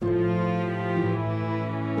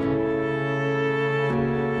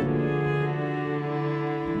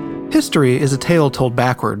History is a tale told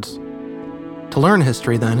backwards. To learn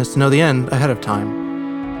history, then, is to know the end ahead of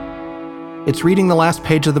time. It's reading the last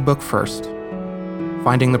page of the book first,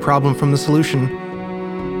 finding the problem from the solution,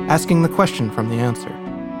 asking the question from the answer.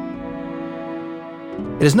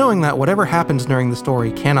 It is knowing that whatever happens during the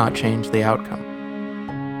story cannot change the outcome.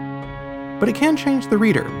 But it can change the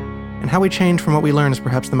reader, and how we change from what we learn is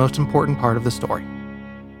perhaps the most important part of the story.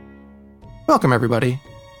 Welcome, everybody,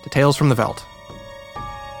 to Tales from the Veldt.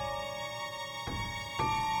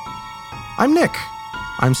 I'm Nick.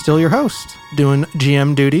 I'm still your host, doing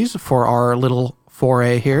GM duties for our little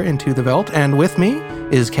foray here into the Veldt, and with me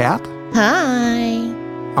is Kat. Hi.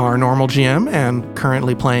 Our normal GM and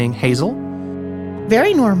currently playing Hazel.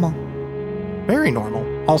 Very normal. Very normal.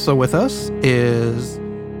 Also with us is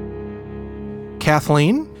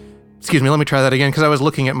Kathleen. Excuse me, let me try that again, because I was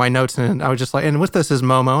looking at my notes and I was just like, and with us is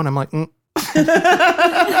Momo, and I'm like,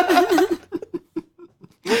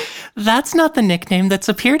 That's not the nickname that's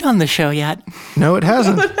appeared on the show yet. No, it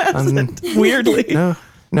hasn't. Weirdly.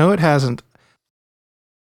 No, it hasn't.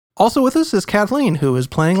 Also with us is Kathleen, who is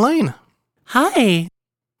playing Lane. Hi.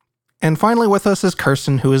 And finally with us is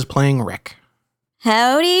Kirsten, who is playing Rick.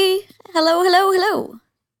 Howdy. Hello.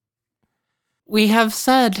 We have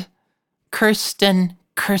said Kirsten,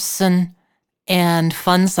 and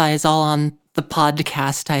Fun Size all on the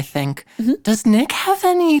podcast, I think. Mm-hmm. Does Nick have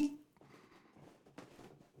any...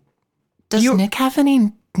 Nick have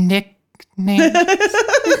any nicknames?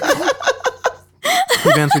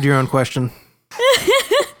 You've answered your own question.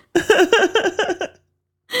 I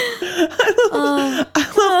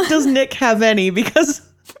love does Nick have any, because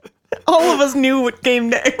all of us knew what came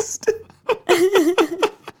next.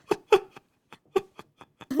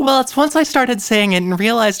 Well, it's once I started saying it and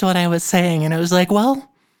realized what I was saying, and it was like, well,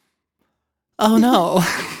 oh no.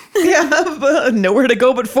 Yeah, nowhere to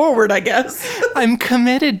go but forward, I guess. I'm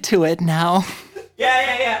committed to it now.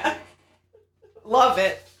 Yeah. Love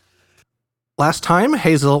it. Last time,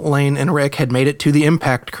 Hazel, Lane, and Rick had made it to the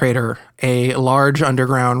impact crater, a large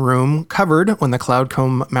underground room covered when the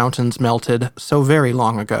Cloudcomb Mountains melted so very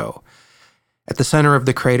long ago. At the center of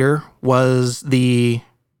the crater was the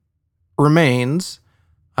remains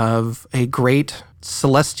of a great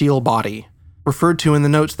celestial body, referred to in the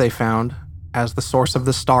notes they found as the source of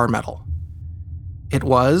the star metal. It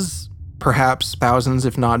was, perhaps thousands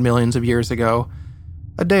if not millions of years ago,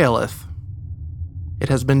 a Daolith. It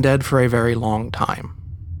has been dead for a very long time.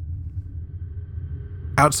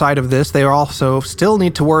 Outside of this, they also still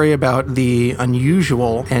need to worry about the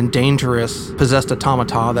unusual and dangerous possessed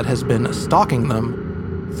automata that has been stalking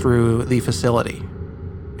them through the facility.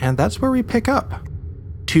 And that's where we pick up.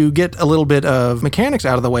 To get a little bit of mechanics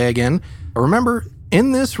out of the way again, remember,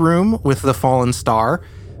 in this room with the fallen star,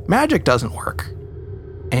 magic doesn't work.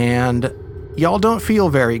 And y'all don't feel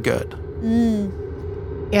very good.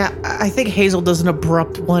 Yeah, I think Hazel does an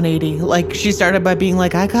abrupt 180. Like, she started by being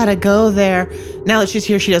like, I gotta go there. Now that she's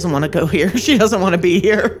here, she doesn't want to go here. She doesn't want to be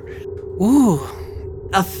here. Ooh,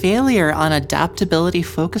 a failure on adaptability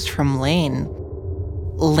focus from Lane.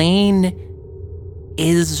 Lane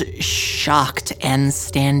is shocked and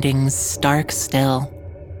standing stark still.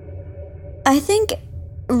 I think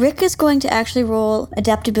Rick is going to actually roll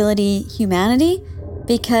adaptability humanity,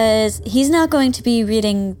 because he's not going to be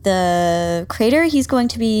reading the crater. He's going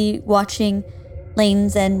to be watching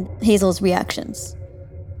Lane's and Hazel's reactions.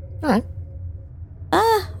 All right.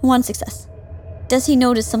 1 success. Does he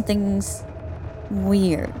notice something's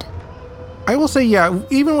weird? I will say, yeah,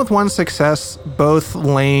 even with 1 success, both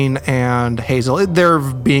Lane and Hazel, they're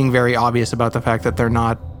being very obvious about the fact that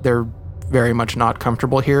they're very much not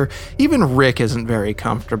comfortable here. Even Rick isn't very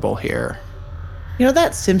comfortable here. You know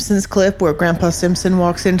that Simpsons clip where Grandpa Simpson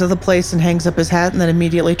walks into the place and hangs up his hat and then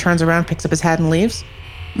immediately turns around, picks up his hat and leaves?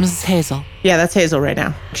 Mrs. Hazel. Yeah, that's Hazel right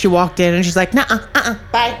now. She walked in and she's like, nah,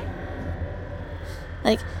 bye.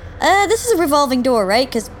 Like, this is a revolving door, right?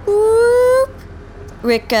 Because, whoop,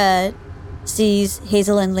 Rick sees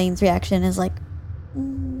Hazel and Lane's reaction and is like,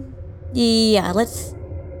 yeah,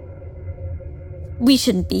 we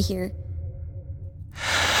shouldn't be here.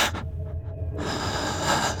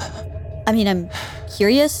 I mean, I'm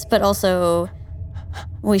curious, but also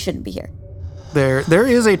we shouldn't be here. There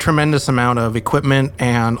is a tremendous amount of equipment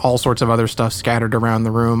and all sorts of other stuff scattered around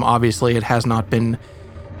the room. Obviously, it has not been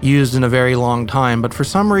used in a very long time, but for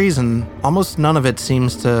some reason, almost none of it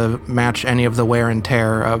seems to match any of the wear and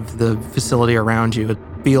tear of the facility around you. It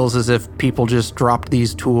feels as if people just dropped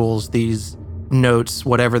these tools, these notes,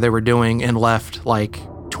 whatever they were doing, and left like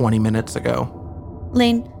 20 minutes ago.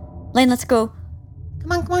 Lane, let's go.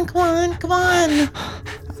 Come on.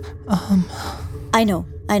 I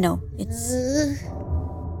know. It's...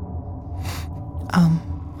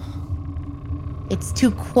 It's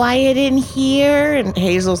too quiet in here. And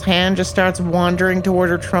Hazel's hand just starts wandering toward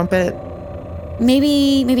her trumpet.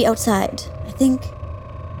 Maybe outside. I think.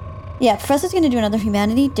 Yeah, Professor's gonna do another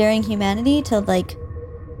daring humanity to like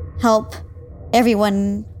help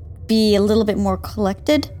everyone be a little bit more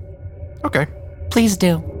collected. Okay. Please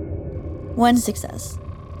do. 1 success.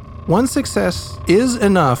 1 success is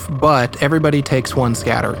enough, but everybody takes 1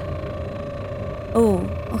 scatter. Oh,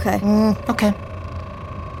 okay. Okay.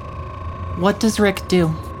 What does Rick do?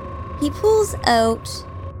 He pulls out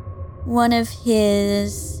one of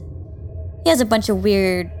his. He has a bunch of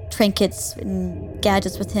weird trinkets and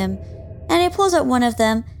gadgets with him, and he pulls out one of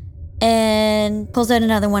them and pulls out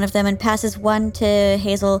another one of them and passes one to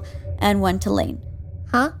Hazel and one to Lane.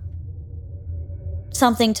 Huh?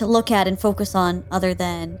 Something to look at and focus on other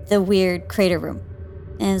than the weird crater room.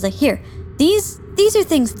 And it's like, here, these are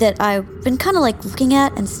things that I've been kind of like looking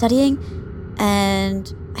at and studying,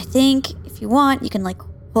 and I think if you want, you can like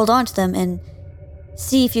hold on to them and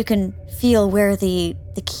see if you can feel where the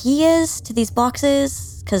key is to these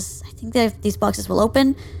boxes, because I think that these boxes will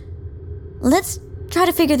open. Let's try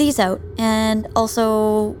to figure these out, and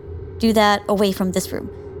also do that away from this room,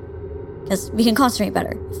 because we can concentrate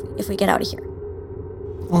better if we get out of here.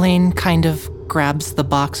 Lane kind of grabs the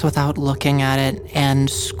box without looking at it and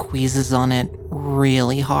squeezes on it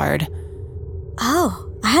really hard. Oh,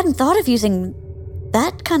 I hadn't thought of using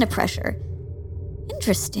that kind of pressure.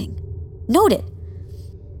 Interesting. Noted.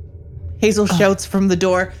 Hazel shouts from the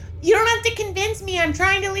door. You don't have to convince me. I'm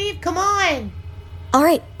trying to leave. Come on. All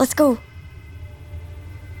right, let's go.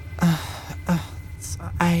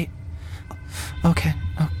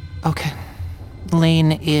 Okay.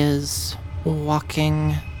 Lane is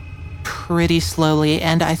walking pretty slowly,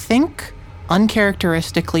 and I think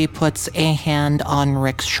uncharacteristically puts a hand on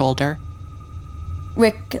Rick's shoulder.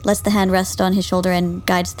 Rick lets the hand rest on his shoulder and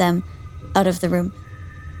guides them out of the room.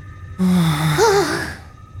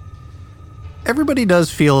 Everybody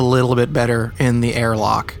does feel a little bit better in the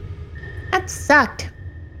airlock. That sucked.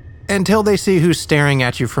 Until they see who's staring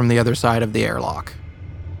at you from the other side of the airlock.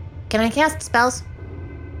 Can I cast spells?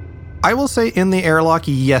 I will say in the airlock,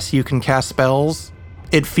 yes, you can cast spells.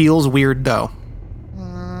 It feels weird, though.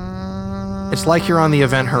 It's like you're on the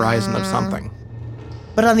event horizon of something.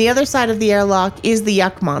 But on the other side of the airlock is the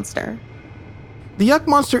Yuck Monster. The Yuck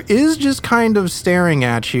Monster is just kind of staring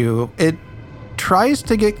at you. It tries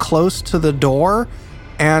to get close to the door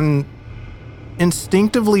and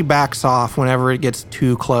instinctively backs off whenever it gets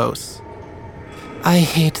too close. I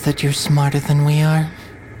hate that you're smarter than we are.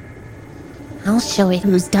 I'll show it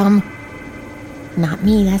who's dumb. Not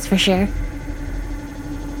me, that's for sure.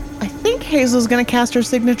 I think Hazel's going to cast her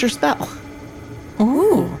signature spell.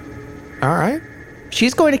 Ooh. All right.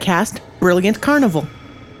 She's going to cast Brilliant Carnival.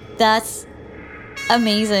 That's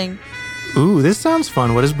amazing. Ooh, this sounds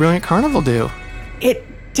fun. What does Brilliant Carnival do? It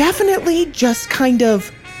definitely just kind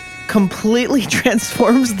of completely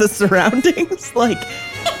transforms the surroundings. Like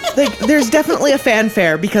there's definitely a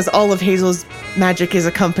fanfare because all of Hazel's magic is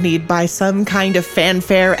accompanied by some kind of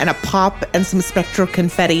fanfare and a pop and some spectral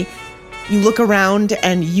confetti. You look around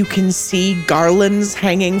and you can see garlands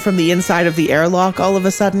hanging from the inside of the airlock all of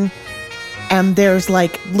a sudden. And there's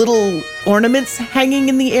like little ornaments hanging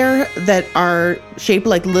in the air that are shaped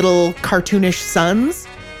like little cartoonish suns.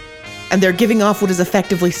 And they're giving off what is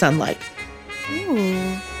effectively sunlight.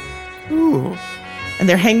 Ooh. And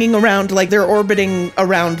they're hanging around, like they're orbiting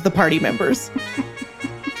around the party members.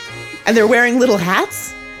 And they're wearing little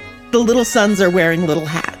hats. The little suns are wearing little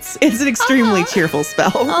hats. It's an extremely cheerful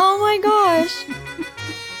spell. Oh my gosh.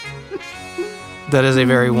 That is a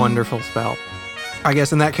very wonderful spell. I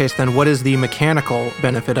guess in that case, then, what is the mechanical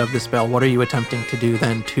benefit of the spell? What are you attempting to do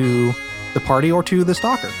then to the party or to the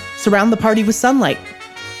stalker? Surround the party with sunlight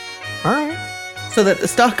All right. so that the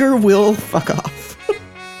stalker will fuck off.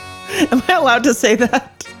 Am I allowed to say that?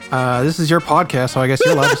 This is your podcast, so I guess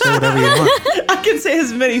you're allowed to say whatever you want. I can say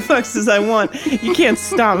as many fucks as I want. You can't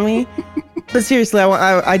stop me. But seriously,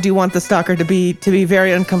 I do want the stalker to be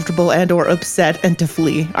very uncomfortable and or upset and to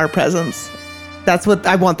flee our presence. That's what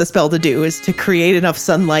I want the spell to do, is to create enough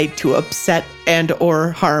sunlight to upset and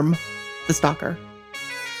or harm the stalker.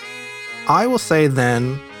 I will say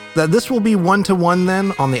then that this will be 1-to-1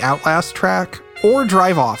 then on the Outlast track, or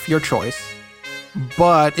drive off, your choice.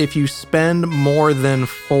 But if you spend more than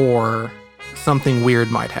 4, something weird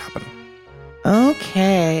might happen.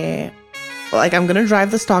 Okay. Like, I'm going to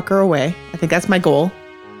drive the stalker away. I think that's my goal,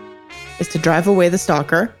 is to drive away the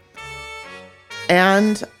stalker.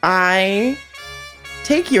 And I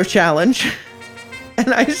take your challenge,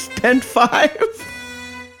 and I spend 5.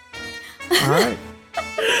 All right.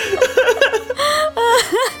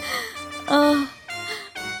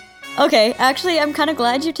 Okay, actually, I'm kind of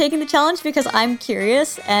glad you're taking the challenge because I'm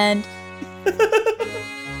curious and...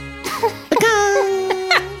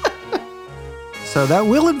 So that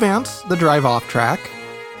will advance the drive off track.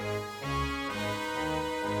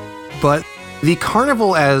 But the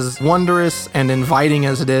carnival, as wondrous and inviting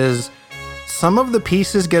as it is, some of the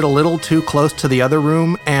pieces get a little too close to the other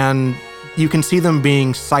room, and you can see them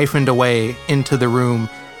being siphoned away into the room.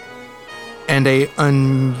 And a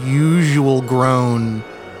unusual groan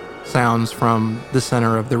sounds from the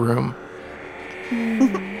center of the room.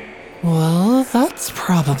 Well, that's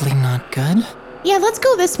probably not good. Yeah, let's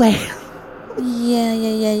go this way. Yeah.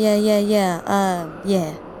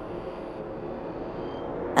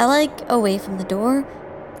 I like away from the door.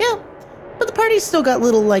 Yeah, but the party's still got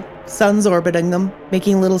little, like, suns orbiting them,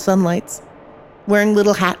 making little sunlights, wearing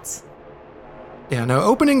little hats. Yeah, no,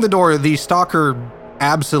 opening the door, the stalker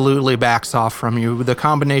absolutely backs off from you. The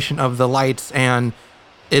combination of the lights and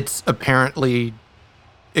its apparently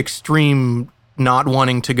extreme not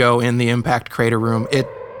wanting to go in the impact crater room, it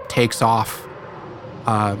takes off,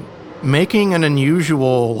 making an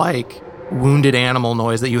unusual, like, wounded animal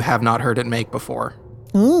noise that you have not heard it make before.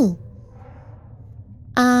 Ooh.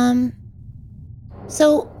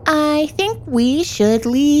 So I think we should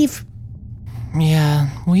leave. Yeah,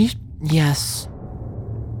 yes.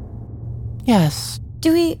 Yes.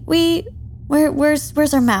 Do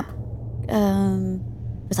where's our map?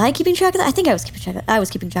 Was I keeping track of that? I think I was keeping track of that. I was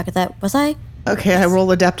keeping track of that. Was I? Okay, I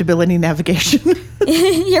roll adaptability navigation.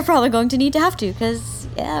 You're probably going to need to have to, because,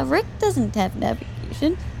 yeah, Rick doesn't have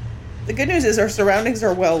navigation. The good news is our surroundings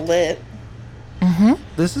are well lit. Mm-hmm.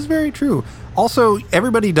 This is very true. Also,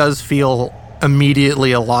 everybody does feel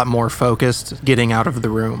immediately a lot more focused getting out of the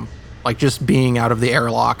room. Like, just being out of the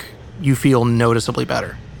airlock, you feel noticeably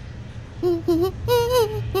better.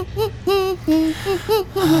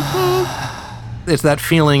 It's that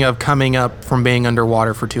feeling of coming up from being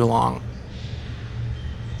underwater for too long.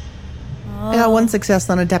 I got 1 success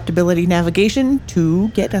on adaptability navigation to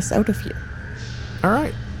get us out of here. All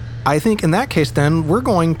right. I think in that case, then, we're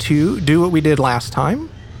going to do what we did last time.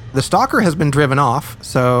 The stalker has been driven off,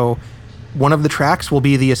 so one of the tracks will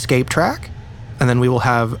be the escape track, and then we will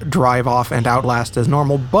have drive off and outlast as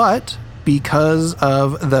normal. But because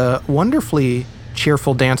of the wonderfully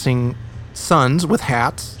cheerful dancing suns with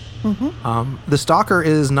hats, the stalker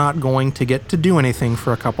is not going to get to do anything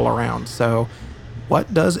for a couple of rounds. So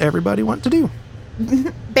what does everybody want to do?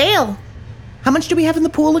 Bail! How much do we have in the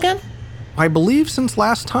pool again? I believe since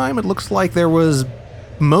last time, it looks like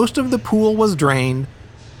most of the pool was drained,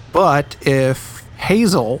 but if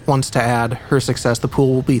Hazel wants to add her success, the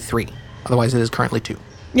pool will be 3. Otherwise, it is currently 2.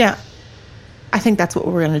 Yeah. I think that's what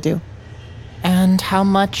we're going to do. And how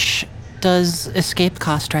much does escape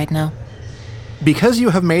cost right now? Because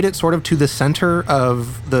you have made it sort of to the center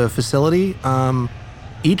of the facility,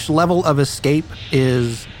 each level of escape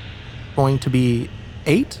is going to be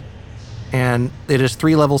 8, and it is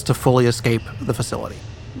 3 levels to fully escape the facility.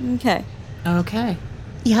 Okay. Okay.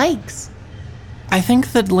 Yikes. I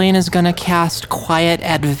think that Lane is going to cast Quiet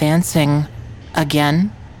Advancing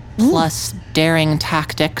again, plus Daring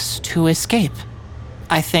Tactics to escape.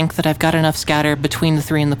 I think that I've got enough scatter between the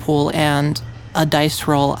 3 in the pool and a dice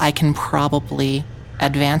roll. I can probably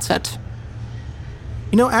advance it.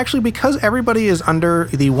 You know, actually, because everybody is under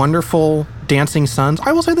the wonderful dancing suns,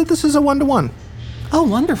 I will say that this is a 1-to-1. Oh,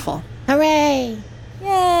 wonderful. Hooray!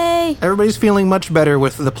 Yay! Everybody's feeling much better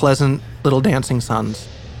with the pleasant little dancing suns.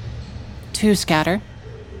 2 scatter.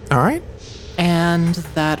 All right. And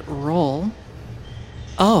that roll.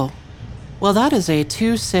 Oh, well, that is a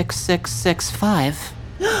 2, 6, 6, 6, 5.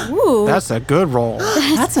 Ooh. That's a good roll.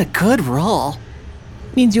 That's a good roll.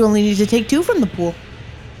 Means you only need to take 2 from the pool.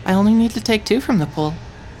 I only need to take 2 from the pool.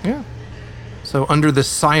 Yeah. So under the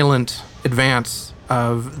silent advance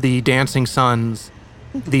of the dancing suns,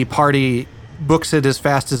 the party books it as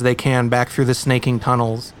fast as they can back through the snaking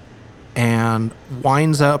tunnels and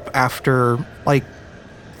winds up after like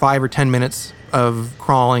 5 or 10 minutes of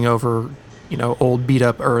crawling over, old beat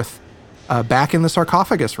up earth, back in the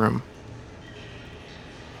sarcophagus room.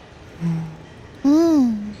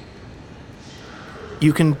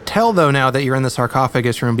 You can tell, though, now that you're in the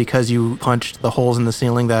sarcophagus room because you punched the holes in the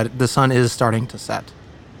ceiling that the sun is starting to set.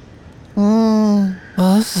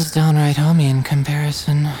 Well, this is downright homey in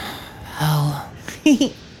comparison. Hell.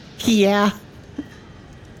 Yeah.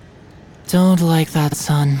 Don't like that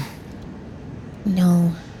sun.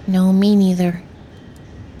 No, me neither.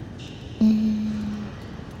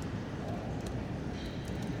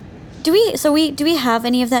 Do we have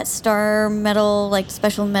any of that star metal, like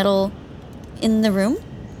special metal, in the room?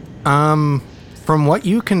 From what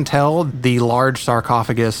you can tell, the large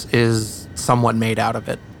sarcophagus is somewhat made out of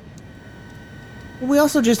it. We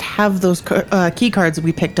also just have those key cards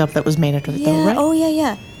we picked up that was made out of it, though, Yeah. right? Oh,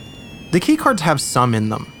 yeah. The key cards have some in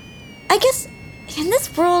them. I guess in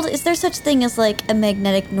this world, is there such thing as like a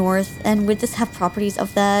magnetic north? And would this have properties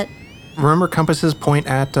of that? Remember, compasses point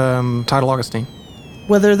at Tidal Augustine.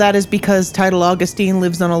 Whether that is because Tidal Augustine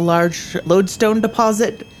lives on a large lodestone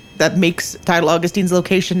deposit that makes Tidal Augustine's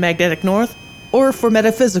location magnetic north, or for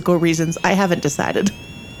metaphysical reasons, I haven't decided.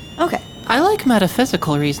 Okay. I like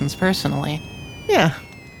metaphysical reasons personally. Yeah.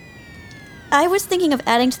 I was thinking of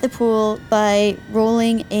adding to the pool by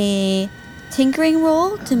rolling a tinkering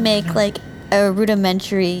roll to make like a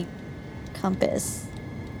rudimentary compass.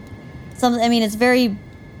 It's very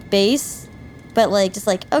base, but like just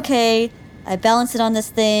like, okay, I balance it on this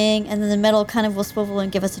thing, and then the metal kind of will swivel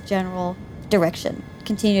and give us a general direction.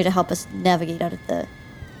 Continue to help us navigate out of the...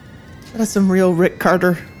 That's some real Rick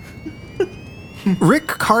Carter. Rick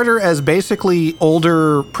Carter as basically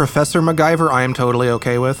older Professor MacGyver, I am totally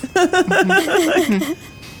okay with.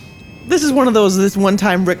 This is one of those this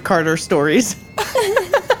one-time Rick Carter stories.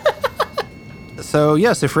 So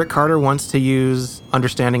yes, if Rick Carter wants to use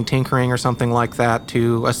understanding tinkering or something like that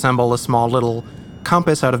to assemble a small little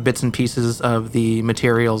compass out of bits and pieces of the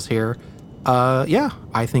materials here, yeah,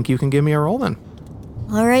 I think you can give me a roll then.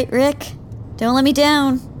 All right, Rick. Don't let me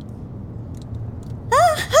down.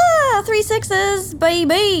 Ah-ha! 3 6s,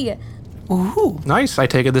 baby! Ooh. Nice, I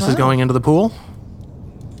take it this is going into the pool?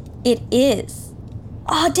 It is.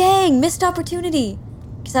 Oh, dang, missed opportunity.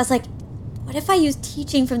 Because I was like, what if I use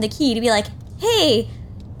teaching from the key to be like, hey,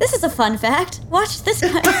 this is a fun fact. Watch this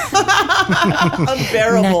guy.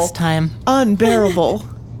 Unbearable. Next time. Unbearable.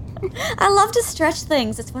 I love to stretch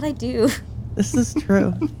things. It's what I do. This is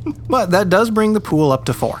true. But that does bring the pool up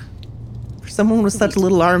to 4. For someone with such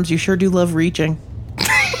little arms, you sure do love reaching.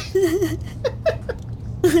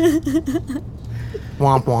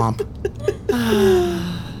 Womp womp.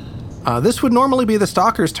 This would normally be the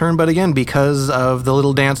stalker's turn, but again, because of the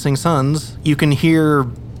little dancing suns, you can hear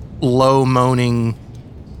low moaning,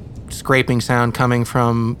 scraping sound coming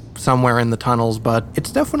from somewhere in the tunnels, but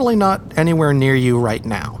it's definitely not anywhere near you right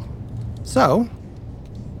now. So,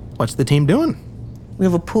 what's the team doing? We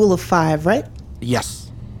have a pool of 5, right?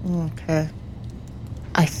 Yes. Okay.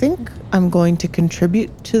 I think I'm going to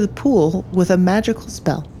contribute to the pool with a magical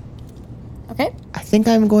spell. Okay. I think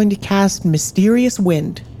I'm going to cast Mysterious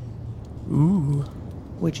Wind. Ooh.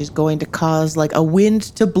 Which is going to cause like a wind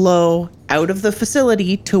to blow out of the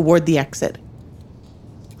facility toward the exit.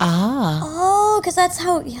 Ah. Oh, because that's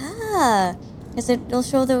how, yeah. Because it'll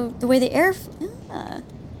show the way the air, yeah.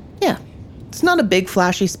 Yeah. It's not a big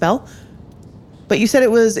flashy spell. But you said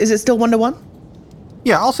is it still 1-to-1?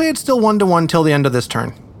 Yeah, I'll say it's still 1-to-1 till the end of this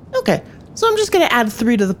turn. Okay. So I'm just going to add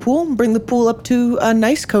 3 to the pool and bring the pool up to a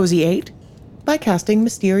nice cozy 8 by casting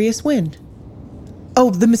Mysterious Wind. Oh,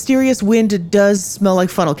 the Mysterious Wind does smell like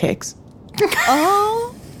funnel cakes.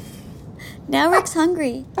 Oh. Now Rick's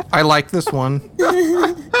hungry. I like this one.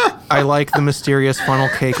 I like the mysterious funnel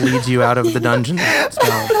cake leads you out of the dungeon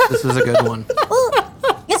spell. This is a good one. Well,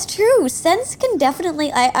 it's true. Sense can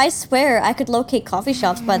definitely, I swear, I could locate coffee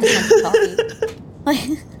shops by the sense of coffee.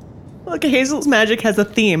 Like, Look, Hazel's magic has a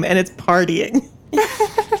theme, and it's partying.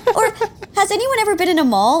 or has anyone ever been in a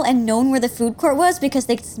mall and known where the food court was because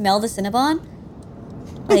they could smell the Cinnabon?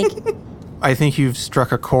 Like, I think you've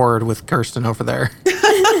struck a chord with Kirsten over there.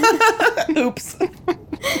 Oops.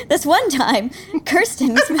 this one time,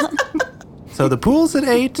 Kirsten smelled. So the pool's at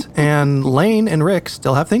 8, and Lane and Rick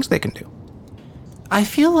still have things they can do. I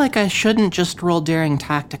feel like I shouldn't just roll daring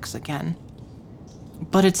tactics again.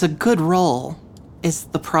 But it's a good roll, is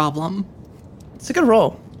the problem. It's a good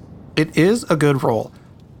roll. It is a good roll.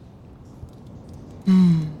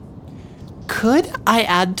 Could I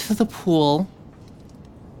add to the pool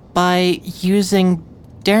by using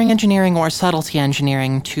daring engineering or subtlety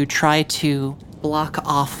engineering to try to block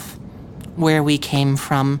off where we came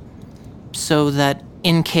from so that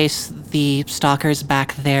in case the stalker's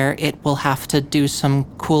back there, it will have to do some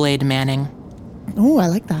Kool-Aid manning? Ooh, I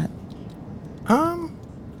like that.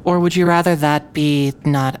 Or would you rather that be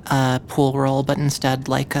not a pool roll, but instead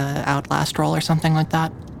like a Outlast roll or something like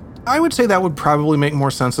that? I would say that would probably make more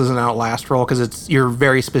sense as an Outlast roll, because you're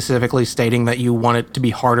very specifically stating that you want it to be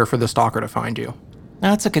harder for the stalker to find you.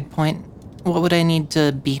 That's a good point. What would I need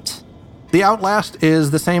to beat? The Outlast is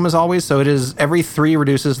the same as always, so it is every 3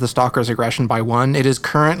 reduces the stalker's aggression by 1. It is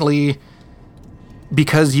currently,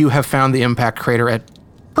 because you have found the impact crater, at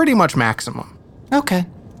pretty much maximum. Okay.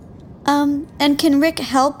 And can Rick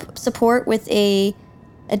help support with a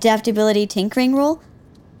adaptability tinkering roll?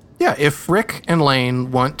 Yeah, if Rick and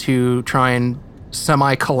Lane want to try and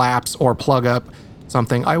semi-collapse or plug up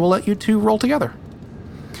something, I will let you two roll together.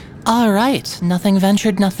 All right. Nothing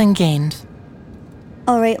ventured, nothing gained.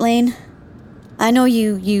 All right, Lane. I know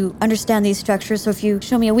you understand these structures, so if you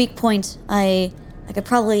show me a weak point, I could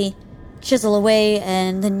probably chisel away,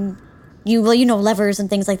 and then you know levers and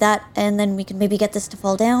things like that, and then we can maybe get this to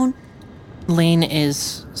fall down. Lane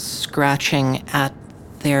is scratching at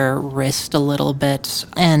their wrist a little bit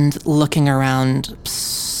and looking around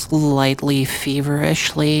slightly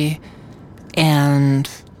feverishly and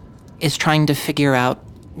is trying to figure out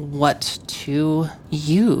what to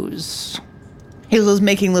use. Hazel's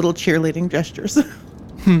making little cheerleading gestures. Go,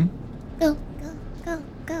 go, go,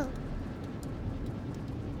 go.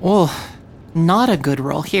 Oh, not a good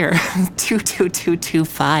roll here.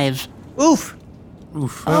 2-2-2-2-5. Oof.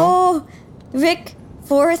 Oof. Oh, Rick,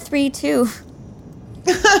 4-3-2.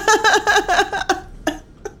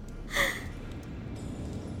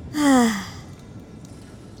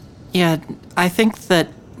 Yeah, I think that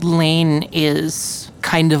Lane is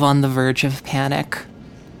kind of on the verge of panic.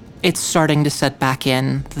 It's starting to set back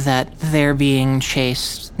in that they're being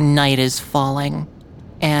chased, night is falling,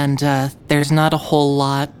 and there's not a whole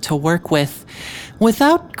lot to work with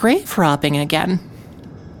without grave robbing again.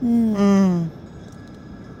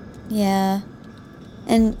 Yeah.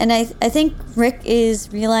 And I think Rick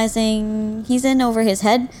is realizing he's in over his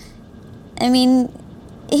head. I mean,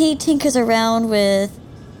 he tinkers around with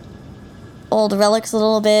old relics a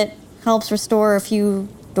little bit, helps restore a few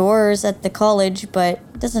doors at the college, but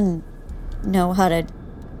doesn't know how to...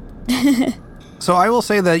 So I will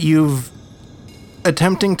say that you've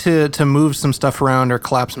attempting to move some stuff around or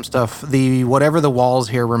collapse some stuff. Whatever the walls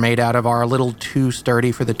here were made out of are a little too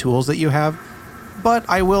sturdy for the tools that you have. But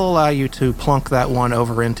I will allow you to plunk that one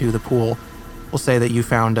over into the pool. We'll say that you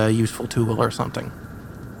found a useful tool or something.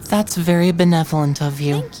 That's very benevolent of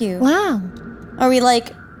you. Thank you. Wow. Or we,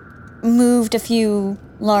 moved a few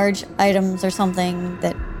large items or something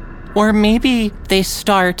that... Or maybe they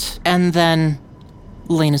start and then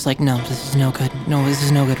Lane is like, no, this is no good. No, this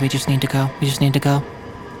is no good. We just need to go. We just need to go.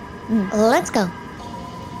 Let's go.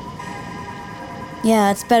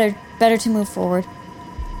 Yeah, it's better to move forward.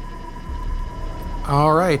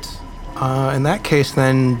 All right. In that case,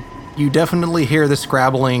 then, you definitely hear the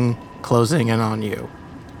scrabbling closing in on you.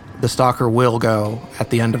 The stalker will go at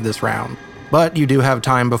the end of this round. But you do have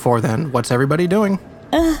time before then. What's everybody doing?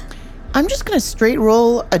 I'm just going to straight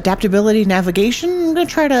roll adaptability navigation. I'm going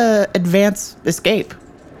to try to advance escape.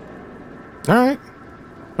 All right.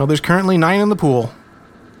 Well, there's currently 9 in the pool.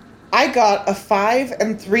 I got a 5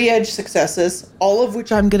 and 3 edge successes, all of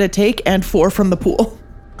which I'm going to take, and 4 from the pool.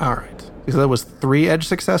 All right. So that was 3 edge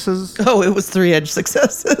successes. Oh, it was 3 edge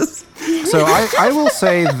successes. So I will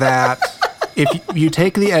say that if you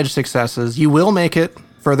take the edge successes, you will make it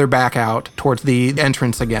further back out towards the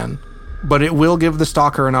entrance again. But it will give the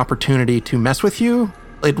stalker an opportunity to mess with you.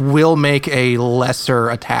 It will make a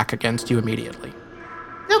lesser attack against you immediately.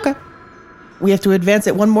 Okay. We have to advance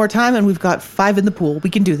it one more time, and we've got 5 in the pool.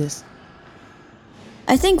 We can do this.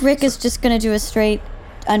 I think Rick is just gonna do a straight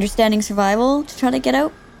understanding survival to try to get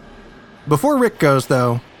out. Before Rick goes,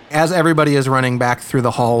 though, as everybody is running back through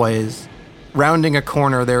the hallways, rounding a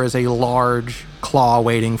corner, there is a large claw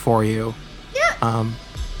waiting for you. Yeah.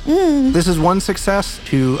 This is one success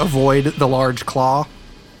to avoid the large claw.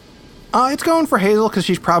 It's going for Hazel because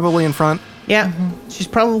she's probably in front. Yeah, she's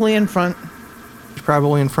probably in front. She's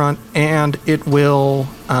probably in front. And it will,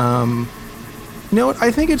 you know what?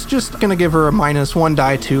 I think it's just going to give her a -1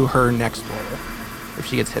 die to her next roll if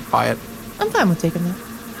she gets hit by it. I'm fine with taking that.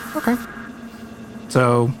 Okay.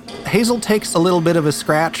 So Hazel takes a little bit of a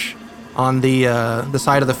scratch on the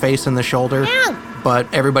side of the face and the shoulder, but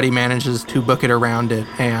everybody manages to book it around it.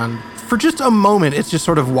 And for just a moment, it just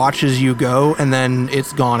sort of watches you go, and then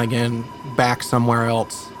it's gone again, back somewhere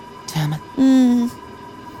else. Damn it.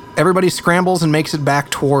 Everybody scrambles and makes it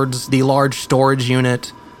back towards the large storage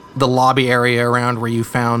unit, the lobby area around where you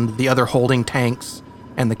found the other holding tanks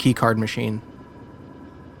and the keycard machine.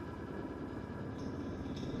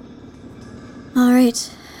 All right,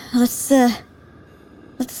 let's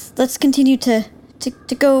continue to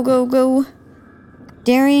go.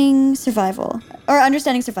 Daring survival or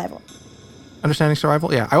understanding survival. Understanding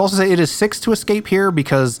survival? Yeah. I will also say it is 6 to escape here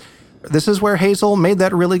because this is where Hazel made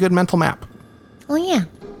that really good mental map. Oh, yeah.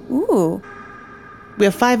 Ooh. We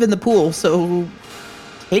have 5 in the pool, so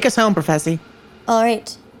take us home, Professor. All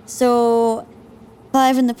right. So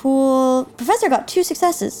 5 in the pool. Professor got 2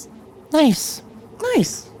 successes. Nice.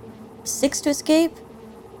 Nice. 6 to escape.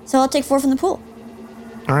 So I'll take 4 from the pool.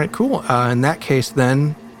 All right, cool. In that case,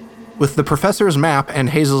 then, With the professor's map and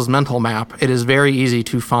Hazel's mental map, it is very easy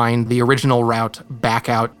to find the original route back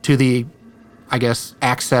out to the, I guess,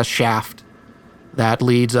 access shaft that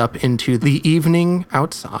leads up into the evening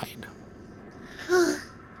outside.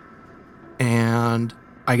 And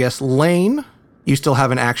I guess, Lane, you still have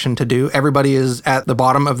an action to do. Everybody is at the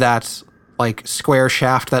bottom of that, like, square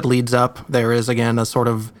shaft that leads up. There is, again, a sort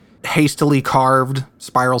of hastily carved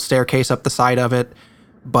spiral staircase up the side of it.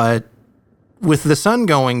 But with the sun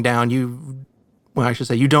going down, you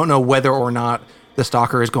don't know whether or not the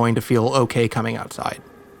stalker is going to feel okay coming outside.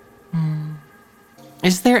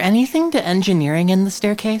 Is there anything to engineering in the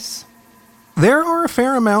staircase? There are a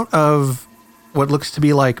fair amount of what looks to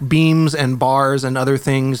be like beams and bars and other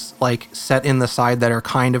things like set in the side that are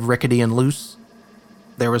kind of rickety and loose.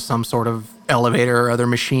 There was some sort of elevator or other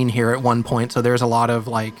machine here at one point, so there's a lot of,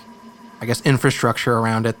 like, I guess, infrastructure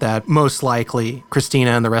around it that most likely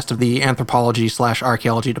Christina and the rest of the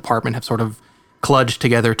anthropology/archaeology department have sort of kludged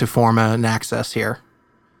together to form an access here.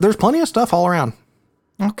 There's plenty of stuff all around.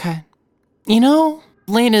 Okay. You know,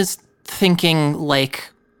 Lane is thinking,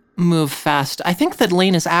 like, move fast. I think that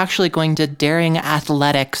Lane is actually going to daring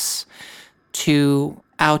athletics to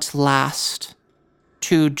outlast,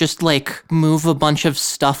 to just, like, move a bunch of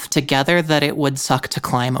stuff together that it would suck to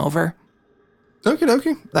climb over. Okie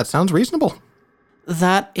dokie. That sounds reasonable.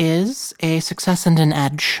 That is a success and an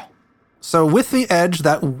edge. So with the edge,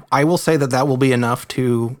 that I will say that will be enough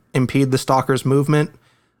to impede the stalker's movement,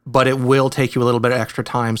 but it will take you a little bit of extra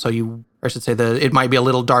time, so it might be a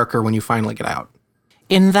little darker when you finally get out.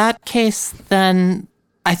 In that case, then,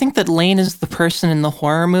 I think that Lane is the person in the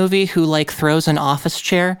horror movie who, like, throws an office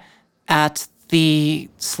chair at the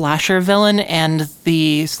slasher villain, and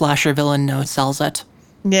the slasher villain no-sells it.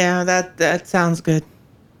 Yeah, that sounds good.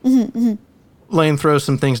 Lane throws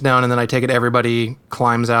some things down, and then I take it everybody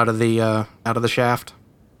climbs out of the shaft.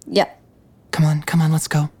 Yeah. Come on, let's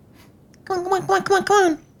go. Come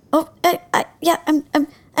on. Oh,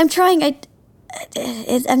 I'm trying.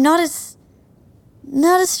 I'm not as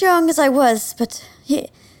strong as I was, but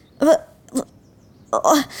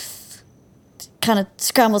kind of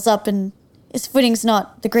scrambles up, and his footing's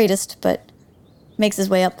not the greatest, but makes his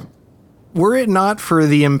way up. Were it not for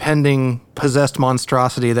the impending possessed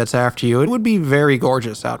monstrosity that's after you, it would be very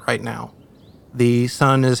gorgeous out right now. The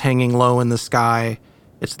sun is hanging low in the sky.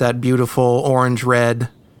 It's that beautiful orange-red,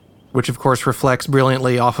 which of course reflects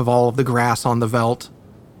brilliantly off of all of the grass on the veldt.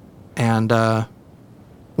 And,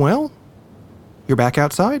 well, you're back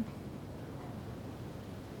outside.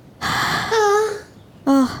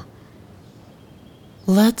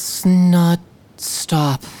 Let's not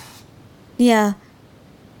stop. Yeah.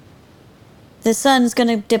 The sun's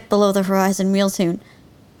gonna dip below the horizon real soon.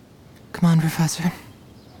 Come on, Professor.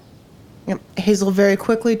 Yep. Hazel very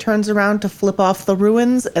quickly turns around to flip off the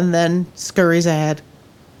ruins and then scurries ahead.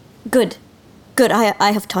 Good.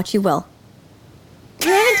 I have taught you well.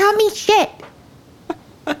 You haven't taught me shit.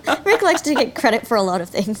 Rick likes to get credit for a lot of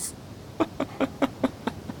things.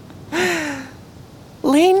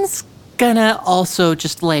 Lane's gonna also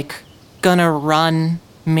just, like, gonna run,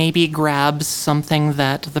 maybe grabs something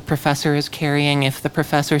that the professor is carrying if the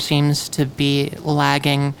professor seems to be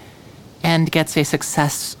lagging, and gets a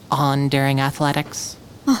success on daring athletics.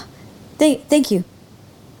 Oh, thank you.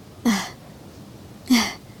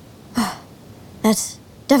 That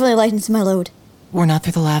definitely lightens my load. We're not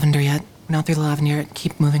through the lavender yet.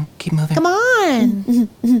 Keep moving. Come on.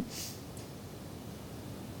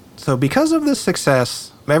 So because of this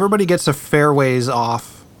success, everybody gets a fair ways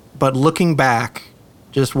off, but looking back,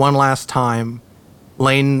 just one last time,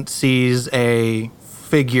 Lane sees a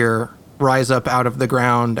figure rise up out of the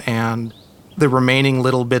ground, and the remaining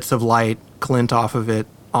little bits of light glint off of it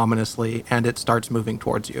ominously, and it starts moving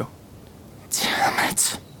towards you. Damn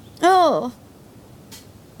it. Oh,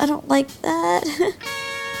 I don't like that.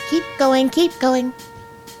 Keep going.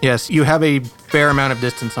 Yes, you have a fair amount of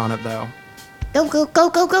distance on it, though. Go.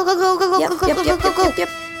 Yep.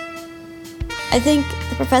 I think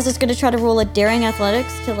the professor's gonna try to roll a daring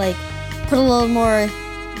athletics to, like, put a little more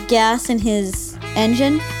gas in his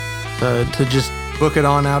engine. To just book it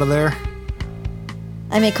on out of there.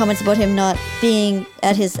 I made comments about him not being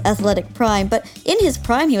at his athletic prime, but in his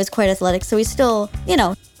prime he was quite athletic, so he's still,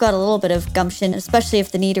 got a little bit of gumption, especially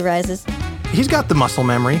if the need arises. He's got the muscle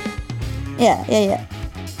memory. Yeah.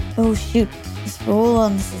 Oh, shoot. This roll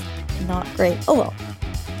on this is not great. Oh, well.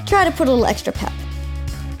 Try to put a little extra pep.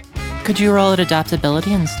 Could you roll at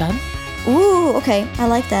adaptability instead? Ooh, okay. I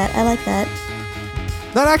like that.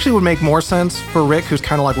 That actually would make more sense for Rick, who's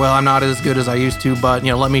kind of like, well, I'm not as good as I used to, but,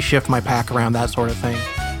 let me shift my pack around, that sort of thing.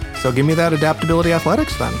 So give me that adaptability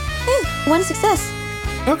athletics then. Hey, one success.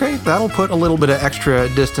 Okay, that'll put a little bit of extra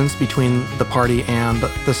distance between the party and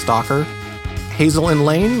the stalker. Hazel and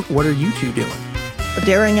Lane, what are you two doing?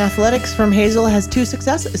 Daring athletics from Hazel has 2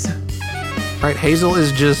 successes. All right, Hazel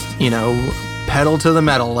is just, pedal to the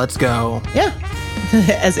metal. Let's go. Yeah.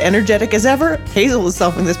 As energetic as ever, Hazel is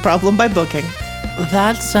solving this problem by booking.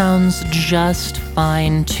 That sounds just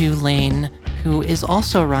fine to Lane, who is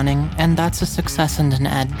also running, and that's a success and an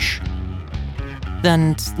edge.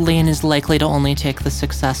 Then Lane is likely to only take the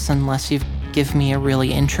success unless you give me a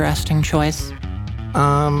really interesting choice.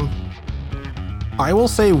 I will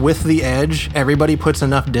say with the edge, everybody puts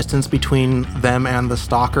enough distance between them and the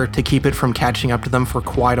stalker to keep it from catching up to them for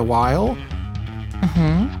quite a while.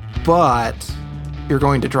 Mm-hmm. But you're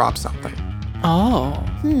going to drop something. Oh.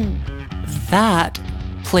 That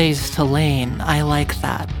plays to Lane. I like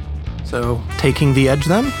that. So, taking the edge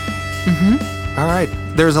then? Mm-hmm. All right.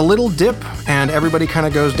 There's a little dip, and everybody kind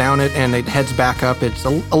of goes down it, and it heads back up. It's a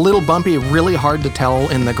little bumpy, really hard to tell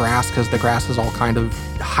in the grass, because the grass is all kind of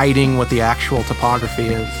hiding what the actual topography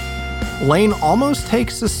is. Lane almost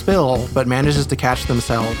takes a spill, but manages to catch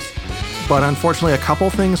themselves. But unfortunately, a couple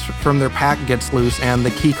things from their pack gets loose, and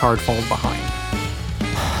the key card falls behind.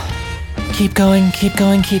 Keep going, keep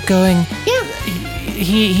going, keep going. Yeah.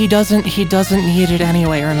 He doesn't need it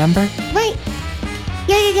anyway, remember? Right.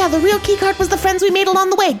 Yeah. The real key card was the friends we made along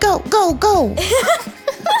the way. Go.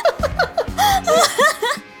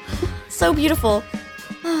 So beautiful.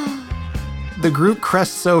 The group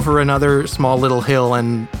crests over another small little hill,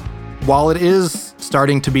 and while it is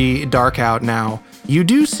starting to be dark out now, you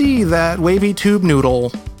do see that wavy tube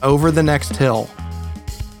noodle over the next hill.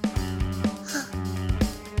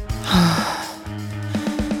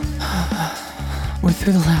 We're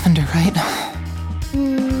through the lavender, right?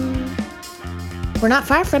 We're not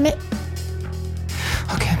far from it.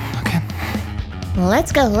 Okay.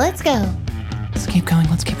 Let's go. Let's keep going.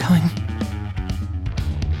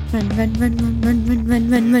 Run.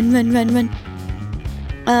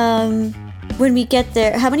 When we get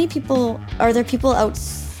there, how many people, are there people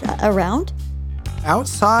around?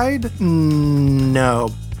 Outside?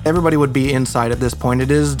 No. Everybody would be inside at this point.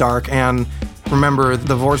 It is dark, and remember,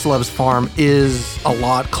 the Vorslev's farm is a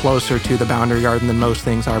lot closer to the boundary garden than most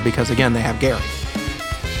things are because, again, they have Gary.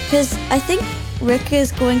 Because I think Rick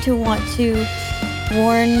is going to want to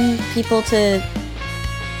warn people to,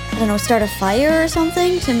 start a fire or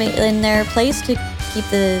something to make in their place to keep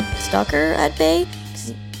the stalker at bay.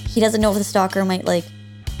 'Cause he doesn't know if the stalker might,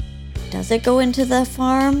 does it go into the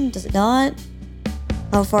farm? Does it not?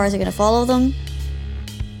 How far is it going to follow them?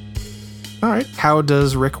 All right. How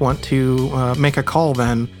does Rick want to make a call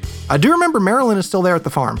then? I do remember Marilyn is still there at the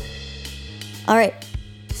farm. All right.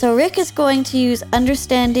 So Rick is going to use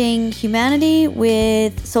Understanding Humanity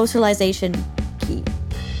with Socialization key.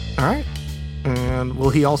 All right. And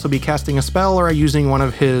will he also be casting a spell or using one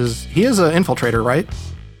of his... He is an infiltrator, right?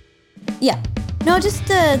 Yeah. No, just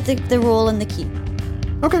the roll and the key.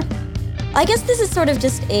 Okay. I guess this is sort of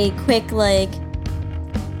just a quick,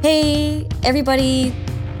 hey, everybody,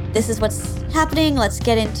 this is what's happening. Let's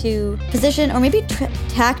get into position. Or maybe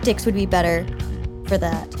tactics would be better for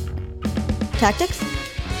that. Tactics?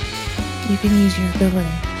 You can use your ability.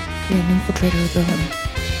 Your infiltrator ability.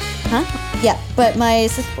 Huh? Yeah, but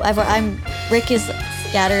Rick is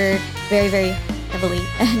scattered very, very heavily.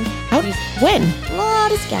 And When? a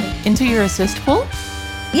lot of scatter. Into your assist pool?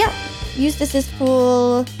 Yeah, used assist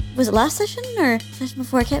pool. Was it last session or session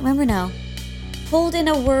before? I can't remember now. Pulled in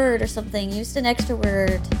a word or something. Used an extra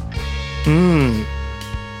word. Okay.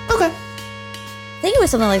 I think it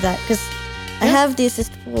was something like that because I have the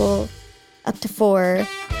assist pool up to 4.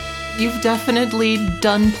 You've definitely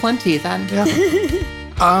done plenty then. Yeah.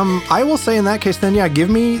 I will say in that case then, give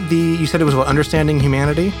me you said it was Understanding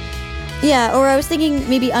Humanity? Yeah, or I was thinking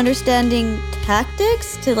maybe Understanding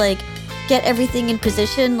Tactics to get everything in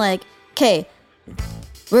position. Okay,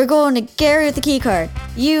 we're going to Gary with the key card.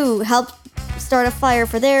 You help start a fire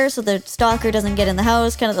for there so the stalker doesn't get in the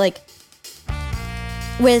house. Kind of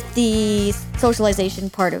with the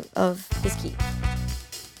socialization part of his key.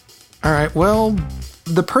 All right, well,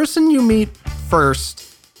 the person you meet first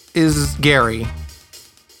is Gary,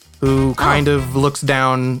 who kind of looks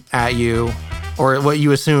down at you, or what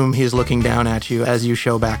you assume he's looking down at you as you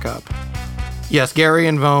show back up. Yes, Gary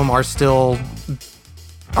and Vohm are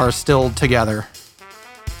still together.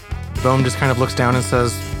 Vohm just kind of looks down and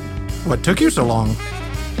says, "What took you so long?"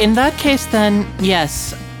 In that case then,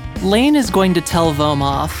 yes, Lane is going to tell Vohm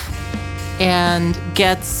off and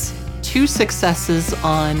gets 2 successes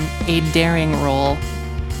on a daring roll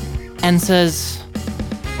and says,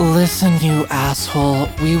 "Listen, you asshole,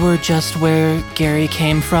 we were just where Gary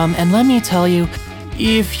came from, and let me tell you,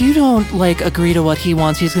 If you don't, agree to what he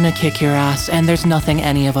wants, he's gonna kick your ass, and there's nothing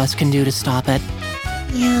any of us can do to stop it.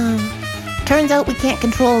 Yeah. Turns out we can't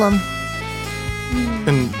control him.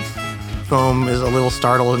 And Foam is a little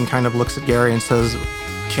startled and kind of looks at Gary and says,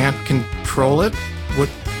 "Can't control it? What?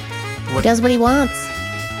 He does what he wants.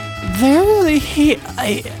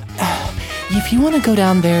 If you want to go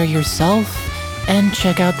down there yourself and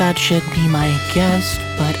check out that shit, be my guest,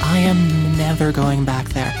 but I am never going back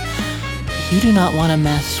there. You do not want to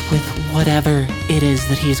mess with whatever it is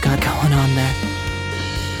that he's got going on there."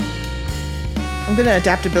 I'm gonna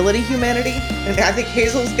adaptability humanity, and I think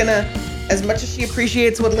Hazel's gonna, as much as she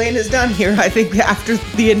appreciates what Lane has done here, I think after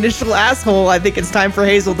the initial asshole, I think it's time for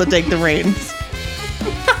Hazel to take the reins.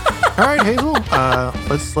 All right, Hazel.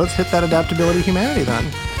 Let's hit that adaptability humanity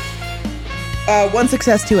then. 1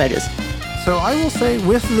 success, 2 edges. So I will say,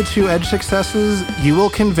 with the 2 edge successes, you will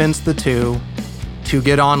convince the 2 to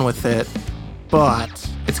get on with it, but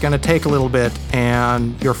it's going to take a little bit,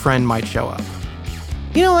 and your friend might show up.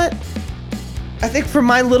 You know what? I think for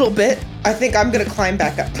my little bit, I think I'm gonna climb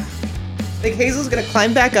back up. I think Hazel's gonna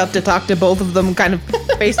climb back up to talk to both of them kind of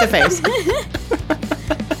face to face.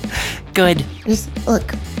 Good. Just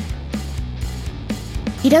look.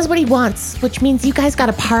 He does what he wants, which means you guys got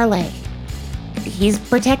to parlay. He's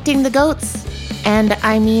protecting the goats, and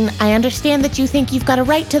I understand that you think you've got a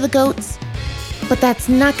right to the goats, but that's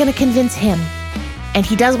not going to convince him. And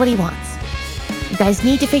he does what he wants. You guys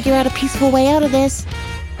need to figure out a peaceful way out of this,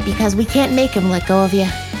 because we can't make him let go of you.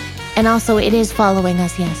 And also, it is following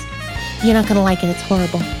us, yes. You're not going to like it. It's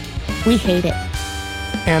horrible. We hate it.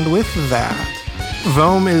 And with that,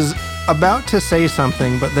 Voam is about to say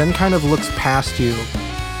something, but then kind of looks past you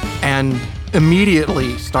and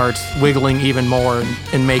immediately starts wiggling even more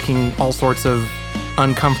and making all sorts of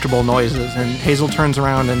uncomfortable noises. And Hazel turns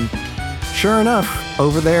around, and sure enough,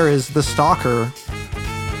 over there is the stalker.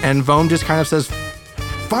 And Voam just kind of says,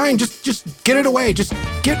 "Fine, just get it away. Just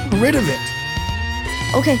get rid of it."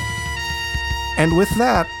 Okay. And with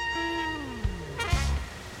that,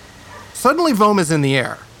 suddenly Voam is in the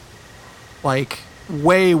air. Like,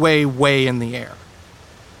 way, way, way in the air.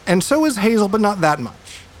 And so is Hazel, but not that much.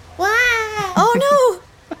 Wow! Oh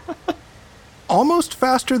no! Almost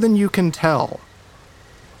faster than you can tell.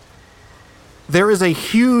 There is a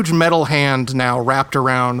huge metal hand now wrapped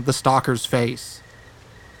around the stalker's face.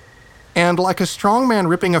 And like a strong man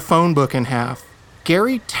ripping a phone book in half,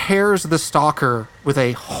 Gary tears the stalker with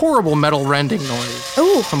a horrible metal rending noise,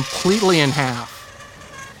 completely in half,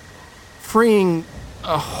 freeing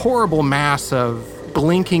a horrible mass of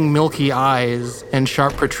blinking milky eyes and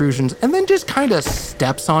sharp protrusions, and then just kind of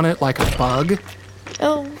steps on it like a bug.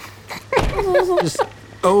 Oh. Just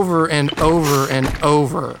over and over and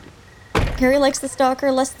over. Harry likes the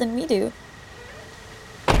stalker less than we do.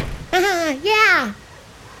 Yeah!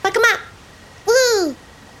 Fuck him up! Woo!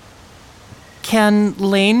 Can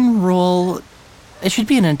Lane roll... It should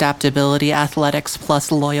be an adaptability, athletics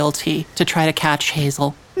plus loyalty to try to catch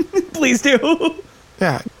Hazel. Please do.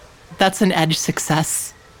 Yeah. That's an edge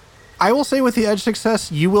success. I will say with the edge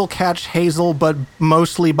success, you will catch Hazel, but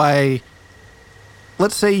mostly by...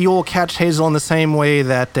 Let's say you'll catch Hazel in the same way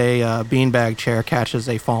that a beanbag chair catches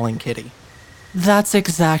a falling kitty. That's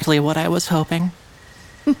exactly what I was hoping.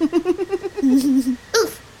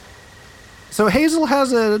 So Hazel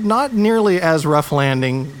has a not nearly as rough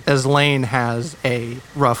landing as Lane has a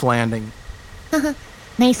rough landing.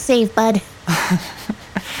 Nice save, bud.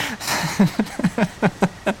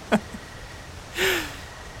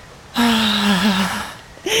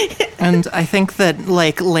 And I think that,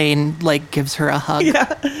 Lane, gives her a hug.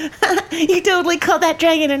 Yeah. You totally called that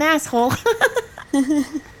dragon an asshole.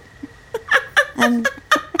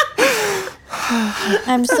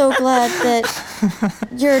 I'm so glad that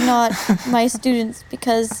you're not my students,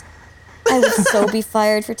 because I would so be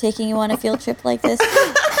fired for taking you on a field trip like this. Yeah,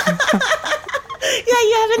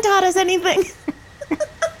 you haven't taught us anything.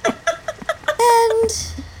 And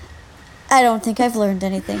I don't think I've learned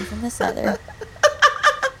anything from this either.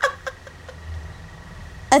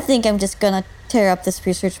 I think I'm just gonna tear up this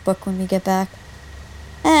research book when we get back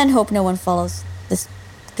and hope no one follows this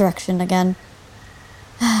direction again.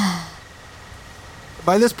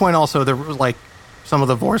 By this point also, some of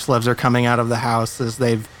the Vorslevs are coming out of the house as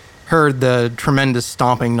they've heard the tremendous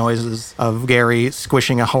stomping noises of Gary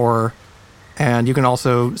squishing a horror. And you can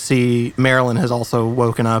also see Marilyn has also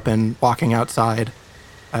woken up and walking outside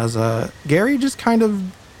as Gary just kind of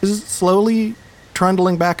is slowly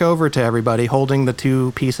trundling back over to everybody, holding the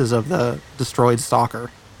 2 pieces of the destroyed stalker.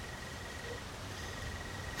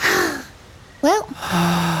 Well,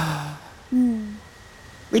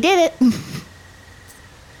 we did it.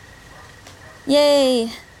 Yay!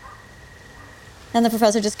 And the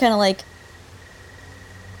professor just kind of like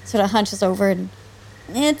sort of hunches over and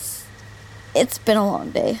it's been a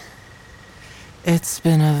long day. It's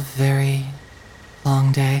been a very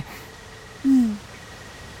long day.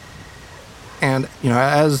 And,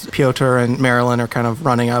 as Piotr and Marilyn are kind of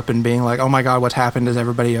running up and being like, oh my God, what's happened? Is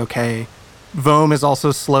everybody okay? Vohm is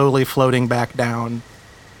also slowly floating back down.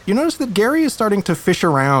 You notice that Gary is starting to fish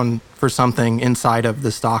around for something inside of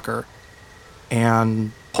the stalker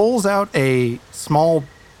and pulls out a small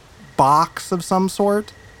box of some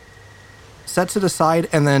sort, sets it aside,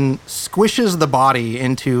 and then squishes the body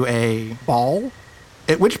into a ball.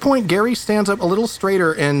 At which point, Gary stands up a little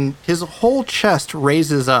straighter and his whole chest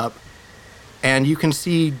raises up. And you can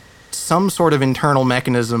see some sort of internal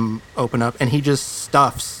mechanism open up, and he just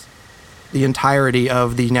stuffs the entirety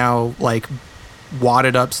of the now,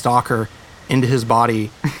 wadded up stalker into his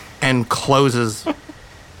body and closes.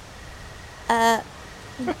 That's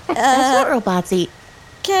what robots eat.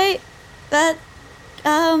 Okay, that,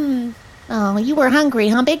 Oh, you were hungry,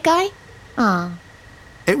 huh, big guy? Aw.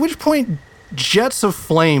 At which point, jets of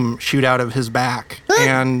flame shoot out of his back,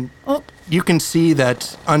 and you can see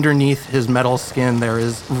that underneath his metal skin there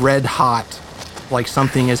is red hot, like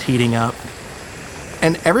something is heating up.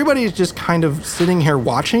 And everybody is just kind of sitting here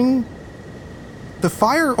watching. The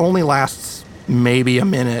fire only lasts maybe a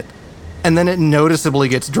minute, and then it noticeably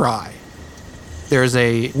gets dry. There's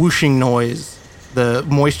a whooshing noise. The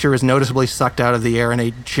moisture is noticeably sucked out of the air, and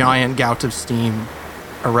a giant gout of steam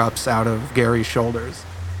erupts out of Gary's shoulders.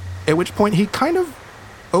 At which point he kind of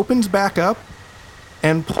opens back up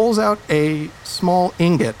and pulls out a small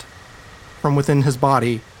ingot from within his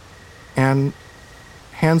body and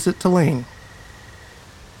hands it to Lane.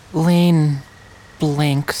 Lane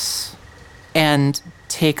blinks and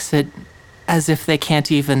takes it as if they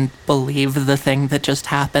can't even believe the thing that just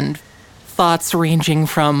happened. Thoughts ranging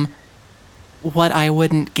from what I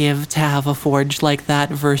wouldn't give to have a forge like that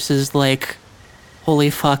versus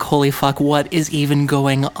holy fuck, what is even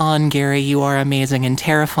going on, Gary? You are amazing and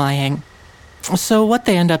terrifying. So what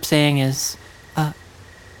they end up saying is,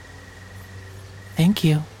 thank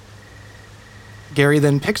you. Gary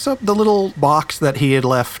then picks up the little box that he had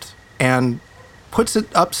left and puts it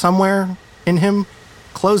up somewhere in him,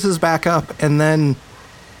 closes back up, and then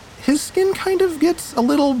his skin kind of gets a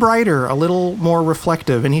little brighter, a little more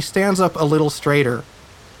reflective, and he stands up a little straighter.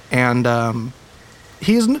 And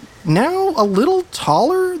he is now a little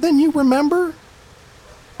taller than you remember,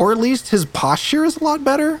 or at least his posture is a lot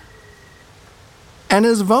better. And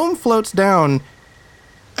as Vohm floats down,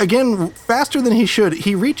 again, faster than he should,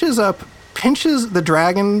 he reaches up, pinches the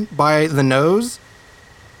dragon by the nose,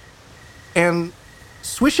 and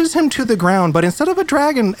swishes him to the ground. But instead of a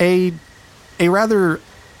dragon, a rather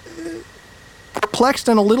perplexed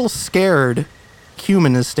and a little scared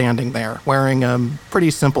human is standing there, wearing a pretty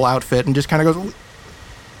simple outfit, and just kind of goes,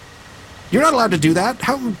 "You're not allowed to do that.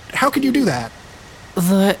 How could you do that?"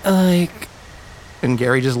 And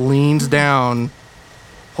Gary just leans down,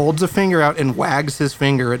 holds a finger out, and wags his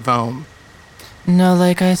finger at Vohm. No,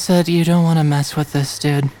 like I said, you don't want to mess with this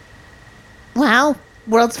dude. Wow,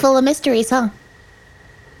 world's full of mysteries, huh?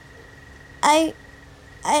 I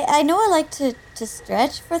know I like to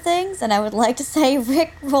stretch for things, and I would like to say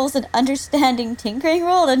Rick rolls an understanding tinkering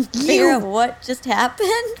roll and figure out what just happened,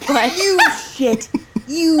 but... You shit.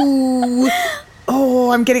 You. Oh,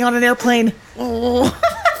 I'm getting on an airplane. Oh.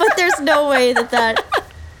 But there's no way that...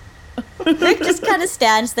 Rick just kind of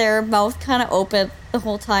stands there, mouth kind of open the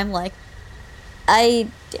whole time, like, I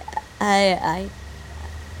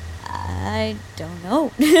don't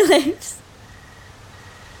know.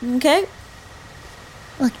 Okay.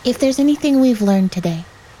 Look, if there's anything we've learned today,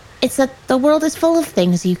 it's that the world is full of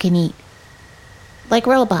things you can eat. Like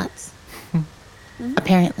robots.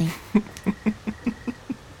 Apparently.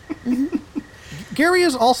 Gary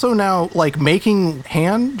is also now, making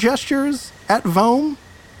hand gestures at Vohm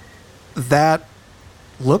that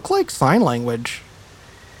look like sign language.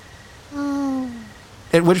 Oh.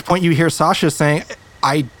 At which point you hear Sasha saying,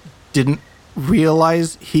 "I didn't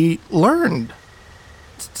realize he learned.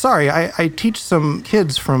 Sorry, I teach some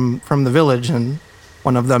kids from the village, and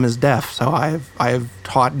one of them is deaf, so I've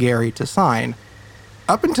taught Gary to sign.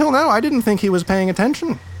 Up until now, I didn't think he was paying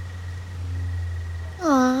attention."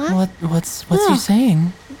 Aw. What's he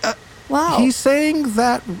saying? Wow. He's saying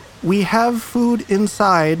that we have food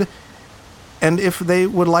inside, and if they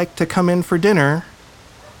would like to come in for dinner,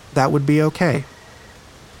 that would be okay.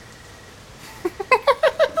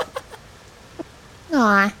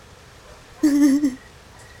 Aw.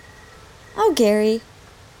 Oh, Gary.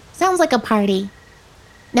 Sounds like a party.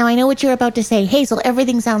 Now, I know what you're about to say. Hazel,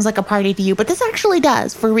 everything sounds like a party to you, but this actually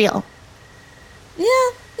does, for real. Yeah,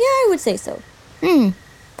 I would say so.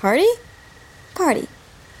 Party? Party.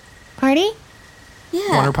 Party?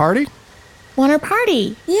 Yeah. Want a party? Want a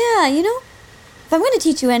party? Yeah, if I'm going to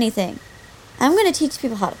teach you anything, I'm going to teach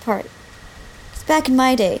people how to party. Because back in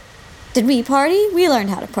my day, did we party? We learned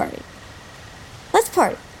how to party. Let's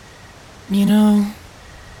party.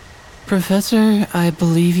 Professor, I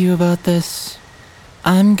believe you about this.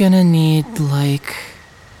 I'm gonna need,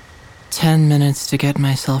 10 minutes to get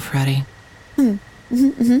myself ready.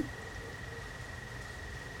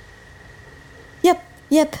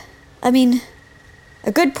 Yep. I mean,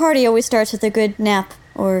 a good party always starts with a good nap,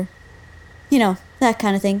 or, that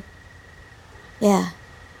kind of thing. Yeah.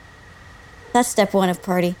 That's step one of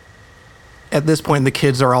party. At this point, the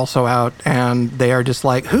kids are also out, and they are just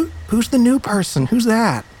like, who's the new person? Who's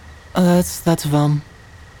that? That's Vum.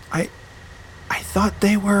 I thought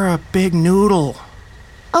they were a big noodle.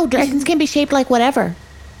 Oh, dragons can be shaped like whatever.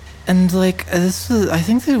 And, I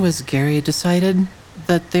think it was Gary decided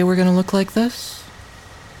that they were gonna look like this.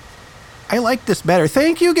 I like this better.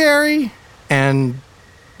 Thank you, Gary. And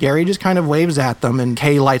Gary just kind of waves at them, and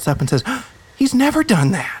Kay lights up and says, he's never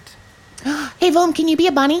done that. Hey, Vom, can you be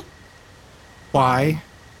a bunny? Why?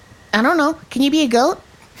 I don't know. Can you be a goat?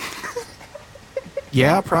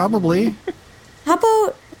 Yeah, probably. How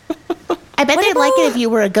about, I bet they'd like it if you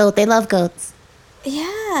were a goat. They love goats.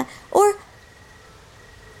 yeah, or,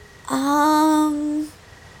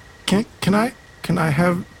 Can I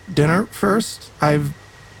have dinner first? I've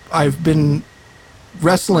been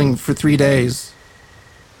wrestling for 3 days.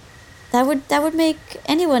 that would make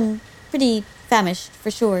anyone pretty famished,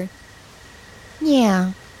 for sure.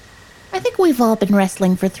 Yeah. I think we've all been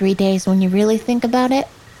wrestling for 3 days when you really think about it.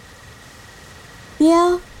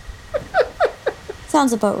 Yeah.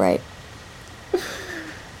 Sounds about right.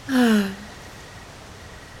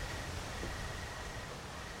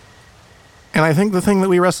 And I think the thing that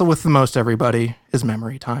we wrestle with the most, everybody, is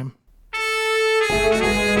memory time.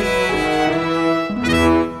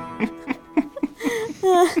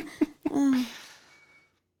 Yeah.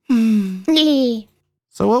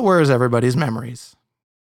 So what were everybody's memories?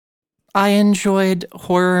 I enjoyed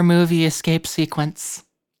horror movie escape sequence.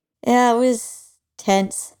 Yeah, it was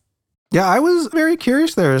tense. Yeah, I was very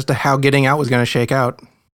curious there as to how getting out was going to shake out.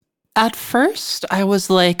 At first, I was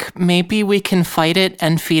like, maybe we can fight it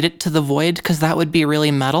and feed it to the void, because that would be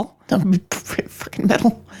really metal. That would be fucking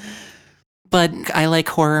metal. But I like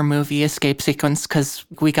horror movie escape sequence because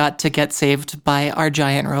we got to get saved by our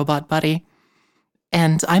giant robot buddy.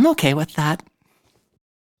 And I'm okay with that.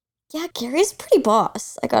 Yeah, Gary's pretty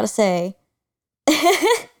boss, I gotta say.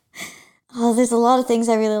 Oh, there's a lot of things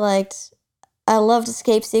I really liked. I loved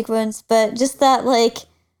escape sequence, but just that,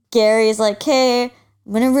 Gary is like, hey,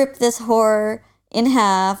 I'm gonna rip this horror in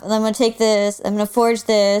half, and I'm gonna take this, I'm gonna forge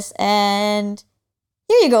this, and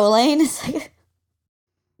here you go, Elaine. It's like,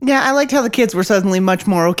 Yeah, I liked how the kids were suddenly much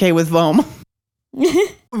more okay with Vom.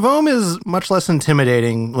 Vom is much less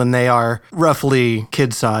intimidating when they are roughly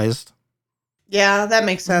kid-sized. Yeah, that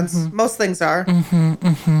makes sense. Most things are.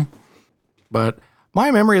 But my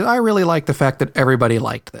memories, I really like the fact that everybody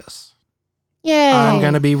liked this. Yay. I'm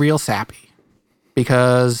going to be real sappy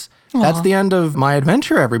because that's the end of my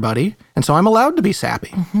adventure, everybody. And so I'm allowed to be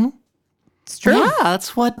sappy. It's true. Yeah,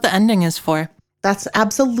 that's what the ending is for. That's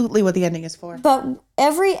absolutely what the ending is for. but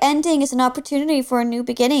every ending is an opportunity for a new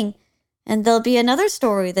beginning, and there'll be another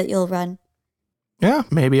story that you'll run, Yeah,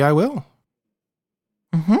 maybe I will.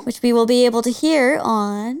 which we will be able to hear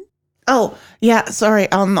on. Oh, yeah,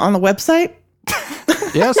 sorry, on the website?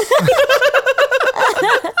 Yes.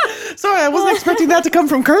 Sorry, I wasn't expecting that to come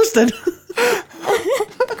from Kirsten.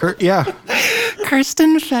 Yeah.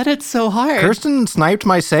 Kirsten fed it so hard. Kirsten sniped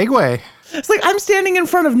my segue. It's like I'm standing in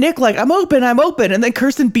front of Nick like, I'm open. And then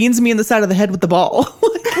Kirsten beans me in the side of the head with the ball.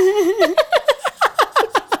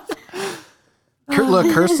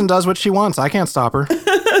 Look, Kirsten does what she wants. I can't stop her.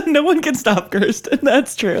 No one can stop Kirsten.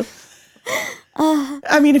 That's true.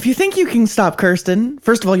 I mean, if you think you can stop Kirsten,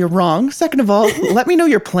 first of all, you're wrong. Second of all, let me know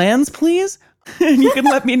your plans, please. And you can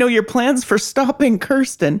let me know your plans for stopping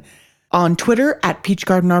Kirsten on Twitter at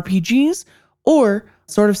PeachGardenRPGs or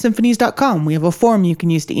sortofsymphonies.com. We have a form you can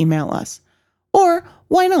use to email us. Or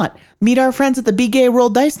why not? Meet our friends at the Be Gay Roll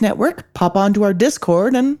Dice Network, pop onto our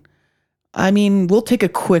Discord, and we'll take a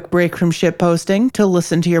quick break from shitposting to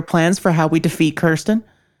listen to your plans for how we defeat Kirsten.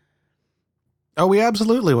 Oh, we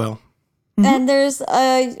absolutely will. And there's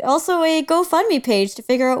also a GoFundMe page to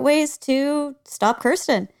figure out ways to stop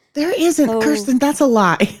Kirsten. There isn't, Oh. Kirsten. That's a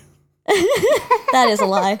lie. That is a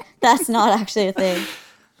lie. That's not actually a thing.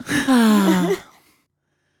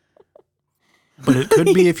 But it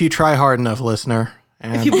could be if you try hard enough, listener.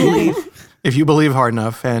 And If you believe. If you believe hard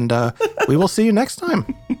enough. And we will see you next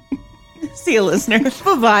time. See you, listener. We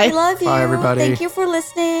Bye-bye. love you. Bye, everybody. Thank you for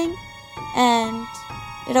listening. And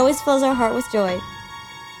it always fills our heart with joy.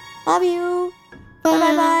 Love you.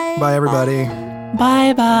 Bye-bye. Bye, everybody.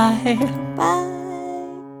 Bye bye. Bye.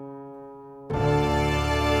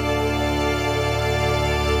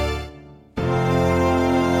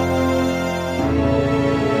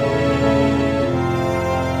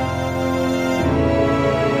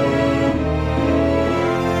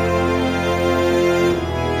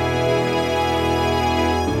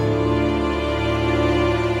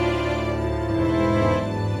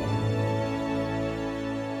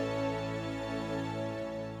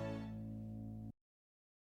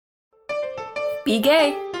 Be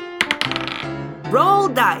gay. Roll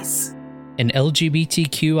dice. An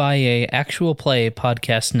LGBTQIA actual play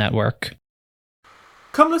podcast network.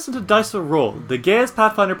 Come listen to Dice Will Roll, the gayest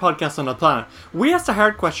Pathfinder podcast on the planet. We ask the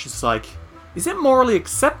hard questions like, is it morally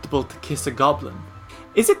acceptable to kiss a goblin?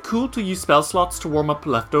 Is it cool to use spell slots to warm up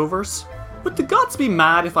leftovers? Would the gods be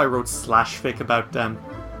mad if I wrote /fic about them?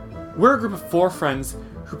 We're a group of 4 friends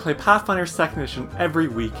who play Pathfinder 2nd Edition every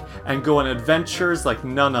week and go on adventures like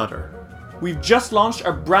none other. We've just launched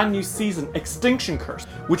our brand new season, Extinction Curse,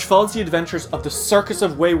 which follows the adventures of the Circus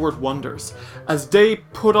of Wayward Wonders, as they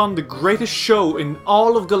put on the greatest show in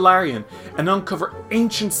all of Golarion and uncover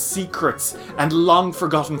ancient secrets and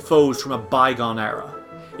long-forgotten foes from a bygone era.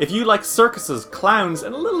 If you like circuses, clowns,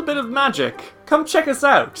 and a little bit of magic, come check us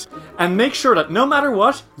out, and make sure that no matter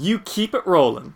what, you keep it rolling.